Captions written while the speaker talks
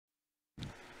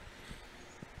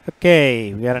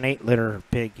Okay, we got an 8-litter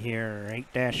pig here.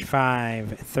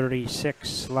 8-5, 36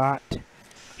 slot.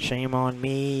 Shame on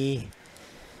me.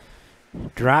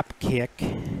 Drop kick.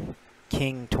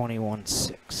 King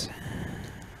 21-6.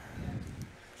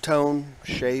 Tone,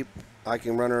 shape, I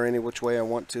can run her any which way I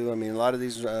want to. I mean, a lot of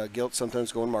these gilts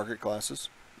sometimes go in market classes,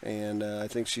 and I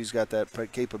think she's got that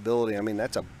capability. I mean,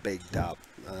 that's a big top,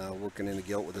 working in a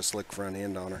gilt with a slick front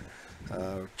end on her.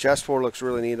 Chest four looks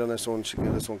really neat on this one.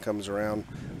 This one comes around.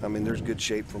 I mean, there's good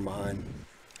shape from behind.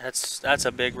 That's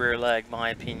a big rear leg, my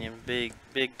opinion. Big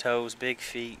toes, big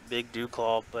feet, big dew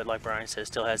claw, but like Brian said,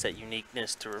 still has that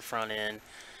uniqueness to her front end.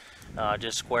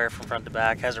 Just square from front to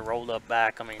back, has a rolled up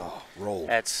back. I mean, rolled.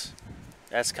 That's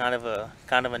kind of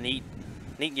a neat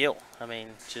gilt. I mean,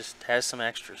 just has some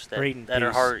extras that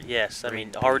are hard. Yes, I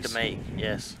mean hard to make.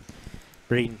 Yes.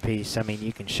 Breeding piece. I mean,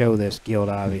 you can show this gilt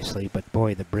obviously, but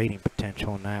boy, the breeding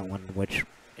potential on that one, which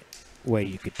way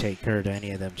you could take her to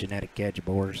any of them genetic edge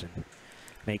boars and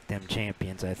make them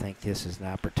champions. I think this is an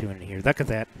opportunity here. Look at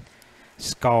that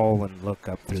skull and look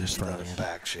up through just the front the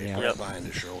back shape right behind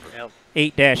the shoulder.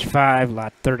 8-5,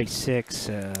 lot 36.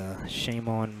 Shame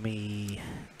on me,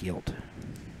 gilt.